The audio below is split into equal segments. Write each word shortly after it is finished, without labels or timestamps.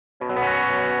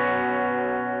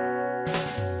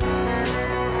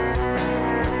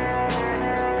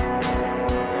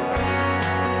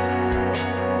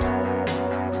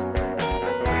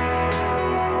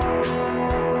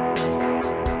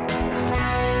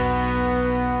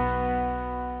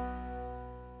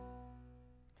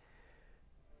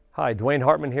Hi, Dwayne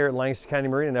Hartman here at Lancaster County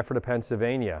Marine in Ephrata,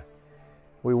 Pennsylvania.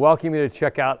 We welcome you to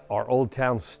check out our Old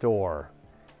Town store.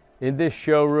 In this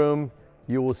showroom,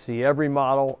 you will see every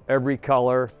model, every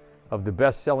color of the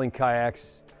best-selling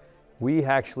kayaks. We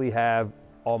actually have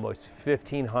almost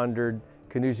 1,500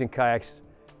 canoes and kayaks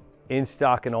in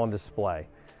stock and on display.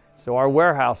 So our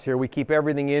warehouse here, we keep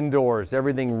everything indoors,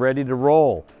 everything ready to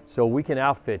roll so we can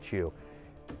outfit you.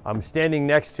 I'm standing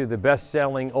next to the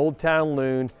best-selling Old Town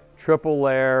Loon triple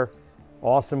layer,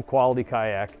 awesome quality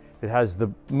kayak. It has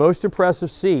the most impressive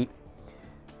seat.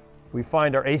 We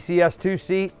find our ACS2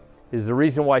 seat is the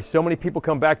reason why so many people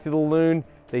come back to the Loon.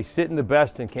 They sit in the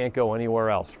best and can't go anywhere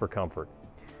else for comfort.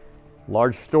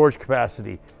 Large storage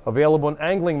capacity, available in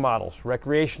angling models,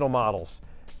 recreational models.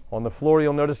 On the floor,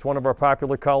 you'll notice one of our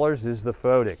popular colors is the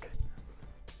Photic.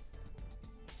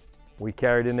 We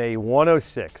carried in a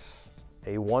 106,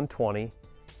 a 120,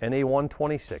 and a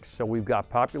 126. So we've got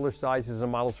popular sizes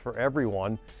and models for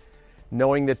everyone.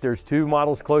 Knowing that there's two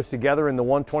models close together in the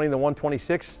 120 and the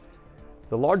 126,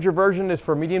 the larger version is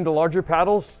for medium to larger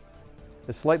paddles.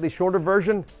 The slightly shorter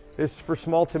version is for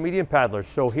small to medium paddlers.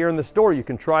 So here in the store, you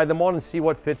can try them on and see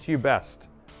what fits you best.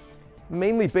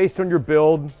 Mainly based on your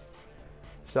build,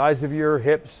 size of your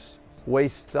hips,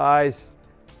 waist, thighs.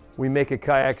 We make a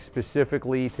kayak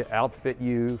specifically to outfit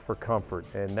you for comfort,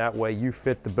 and that way you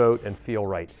fit the boat and feel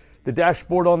right. The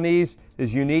dashboard on these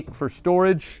is unique for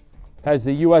storage, has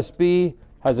the USB,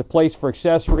 has a place for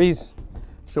accessories,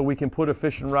 so we can put a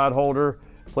fishing rod holder,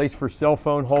 place for cell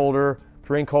phone holder,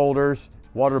 drink holders,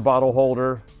 water bottle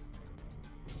holder,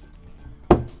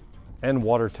 and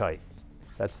watertight.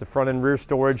 That's the front and rear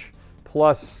storage,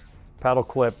 plus paddle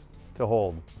clip to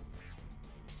hold.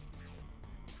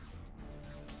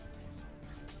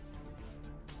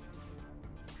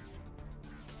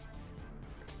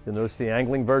 You'll notice the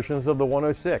angling versions of the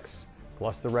 106,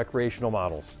 plus the recreational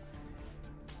models.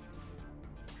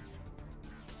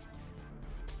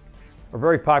 A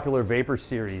very popular Vapor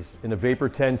series in the Vapor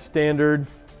 10 Standard,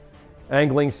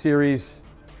 angling series,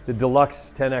 the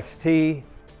Deluxe 10XT.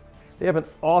 They have an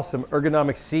awesome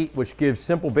ergonomic seat which gives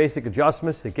simple basic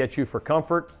adjustments that get you for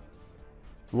comfort,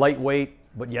 lightweight,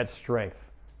 but yet strength.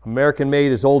 American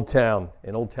made is Old Town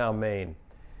in Old Town, Maine.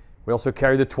 We also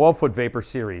carry the 12-foot Vapor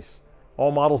series. All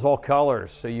models, all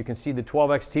colors. So you can see the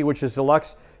 12XT, which is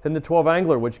deluxe, and the 12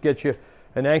 Angler, which gets you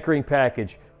an anchoring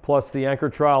package, plus the anchor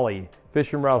trolley,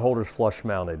 fishing rod holders flush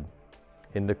mounted.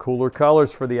 In the cooler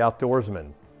colors for the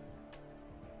outdoorsman.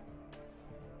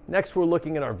 Next, we're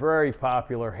looking at our very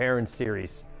popular Heron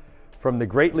series. From the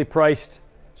greatly priced,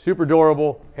 super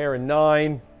durable Heron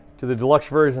 9 to the deluxe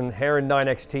version Heron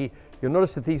 9XT. You'll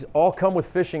notice that these all come with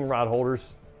fishing rod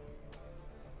holders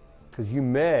because you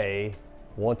may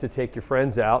want to take your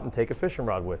friends out and take a fishing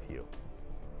rod with you.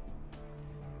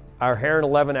 Our Heron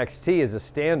 11XT is a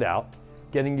standout,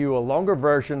 getting you a longer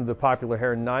version of the popular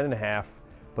Heron 9.5,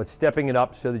 but stepping it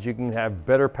up so that you can have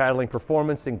better paddling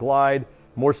performance and glide,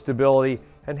 more stability,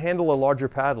 and handle a larger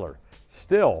paddler.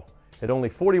 Still, at only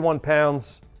 41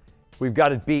 pounds, we've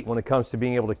got it beat when it comes to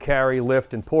being able to carry,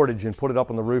 lift, and portage and put it up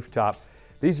on the rooftop.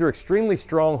 These are extremely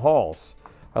strong hulls.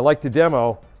 I like to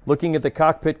demo, looking at the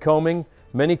cockpit combing.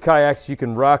 Many kayaks, you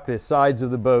can rock the sides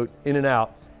of the boat in and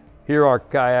out. Here our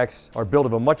kayaks are built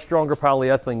of a much stronger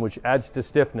polyethylene, which adds to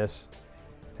stiffness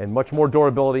and much more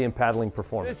durability and paddling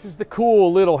performance. This is the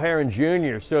cool little Heron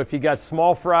Jr. So if you got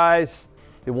small fries,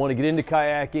 they want to get into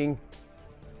kayaking,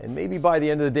 and maybe by the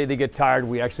end of the day they get tired,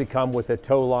 we actually come with a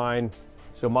tow line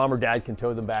so mom or dad can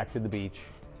tow them back to the beach.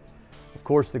 Of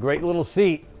course, the great little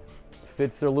seat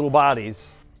fits their little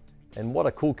bodies, and what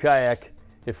a cool kayak.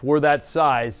 If we're that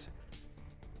size,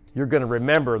 you're going to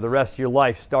remember the rest of your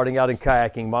life starting out in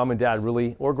kayaking. Mom and dad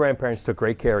really, or grandparents, took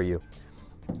great care of you.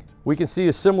 We can see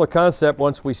a similar concept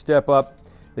once we step up.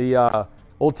 The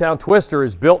Old Town Twister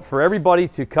is built for everybody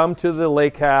to come to the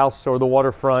lake house or the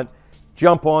waterfront,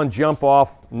 jump on, jump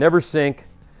off, never sink,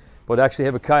 but actually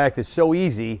have a kayak that's so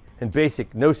easy and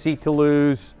basic. No seat to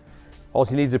lose. All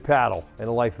you need is a paddle and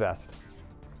a life vest.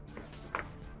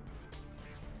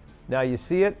 Now you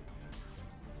see it,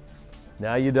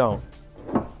 now you don't.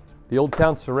 The Old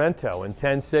Town Sorrento in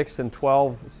 10.6 and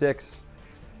 12.6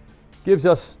 gives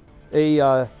us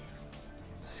a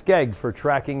skeg for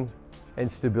tracking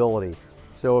and stability.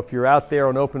 So if you're out there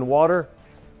on open water,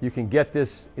 you can get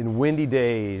this in windy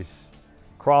days,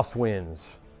 crosswinds,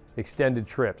 extended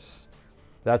trips.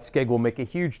 That skeg will make a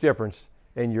huge difference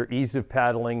in your ease of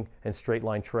paddling and straight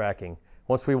line tracking.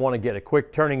 Once we want to get a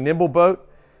quick turning nimble boat,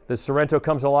 the Sorrento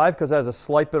comes alive because it has a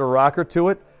slight bit of rocker to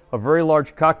it, a very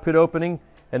large cockpit opening,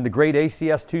 and the great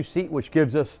ACS2 seat, which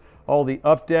gives us all the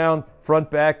up, down, front,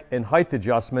 back, and height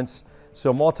adjustments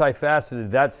So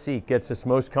multifaceted, that seat gets us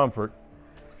most comfort,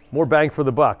 more bang for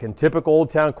the buck. And typical Old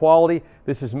Town quality,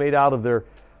 this is made out of their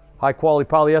high quality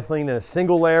polyethylene in a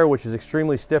single layer, which is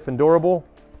extremely stiff and durable,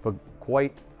 but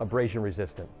quite abrasion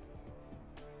resistant.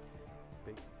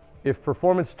 If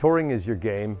performance touring is your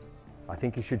game, I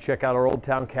think you should check out our Old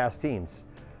Town Castines.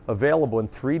 Available in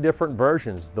 3 different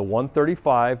versions, the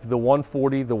 135, the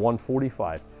 140, the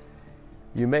 145.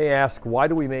 You may ask, why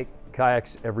do we make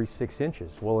kayaks every 6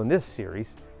 inches? Well, in this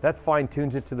series, that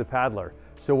fine-tunes it to the paddler.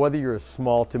 So whether you're a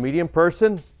small to medium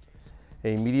person,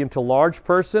 a medium to large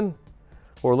person,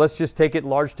 or let's just take it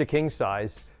large to king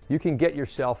size, you can get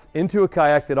yourself into a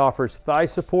kayak that offers thigh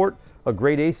support, a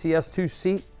great ACS2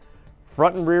 seat,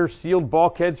 front and rear sealed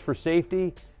bulkheads for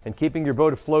safety and keeping your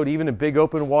boat afloat even in big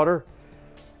open water,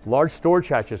 large storage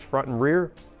hatches front and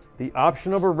rear, the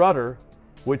option of a rudder,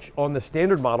 which on the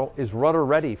standard model is rudder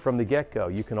ready from the get-go.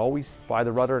 You can always buy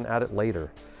the rudder and add it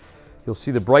later. You'll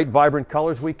see the bright, vibrant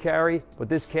colors we carry, but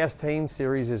this Castine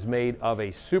series is made of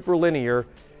a super linear,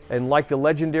 and like the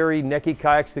legendary Necky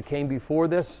kayaks that came before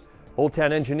this, Old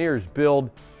Town engineers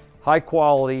build high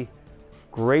quality,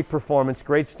 great performance,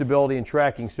 great stability and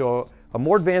tracking. So a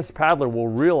more advanced paddler will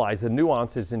realize the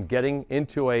nuances in getting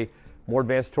into a more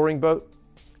advanced touring boat.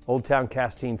 Old Town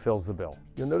Castine fills the bill.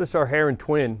 You'll notice our Heron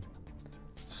Twin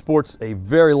sports a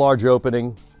very large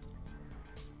opening.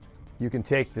 You can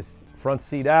take this front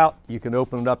seat out, you can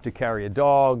open it up to carry a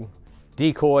dog,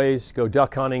 decoys, go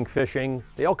duck hunting, fishing.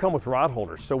 They all come with rod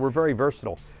holders, so we're very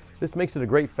versatile. This makes it a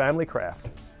great family craft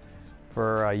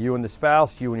for you and the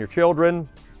spouse, you and your children,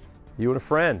 you and a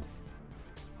friend.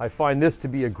 I find this to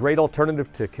be a great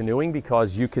alternative to canoeing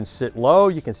because you can sit low,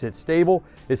 you can sit stable.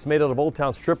 It's made out of Old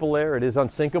Town's triple layer. It is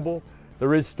unsinkable.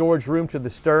 There is storage room to the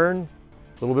stern,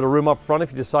 a little bit of room up front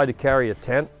if you decide to carry a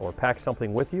tent or pack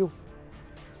something with you.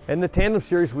 And the Tandem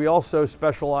series, we also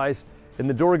specialize in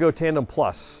the Dirigo Tandem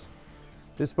Plus.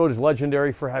 This boat is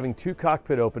legendary for having 2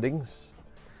 cockpit openings,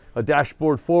 a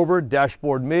dashboard forward,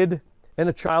 dashboard mid, and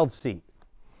a child seat.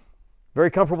 Very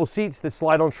comfortable seats that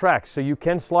slide on tracks, so you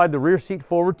can slide the rear seat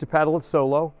forward to paddle it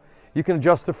solo. You can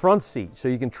adjust the front seat so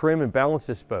you can trim and balance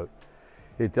this boat.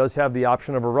 It does have the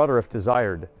option of a rudder if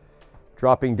desired.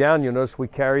 Dropping down, you'll notice we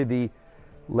carry the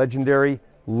legendary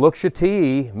Looksha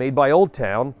TE made by Old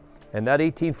Town, and that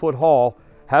 18-foot hull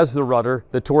has the rudder,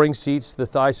 the touring seats, the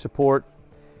thigh support,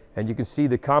 and you can see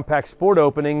the compact sport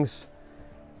openings,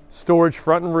 storage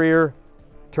front and rear,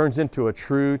 turns into a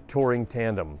true touring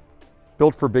tandem.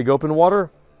 Built for big open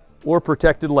water or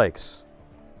protected lakes.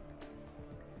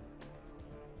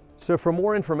 So for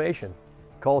more information,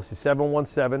 call us at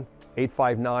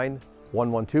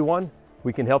 717-859-1121.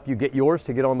 We can help you get yours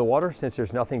to get on the water, since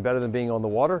there's nothing better than being on the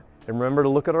water. And remember to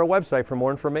look at our website for more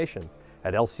information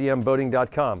at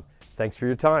lcmboating.com. Thanks for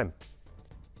your time.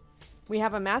 We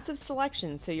have a massive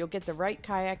selection, so you'll get the right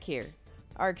kayak here.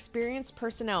 Our experienced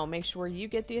personnel make sure you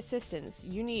get the assistance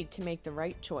you need to make the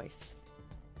right choice.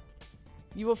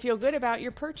 You will feel good about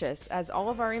your purchase, as all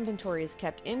of our inventory is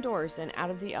kept indoors and out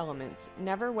of the elements,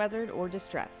 never weathered or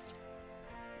distressed.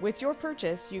 With your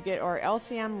purchase, you get our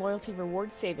LCM Loyalty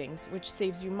Reward Savings, which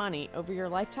saves you money over your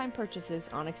lifetime purchases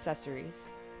on accessories.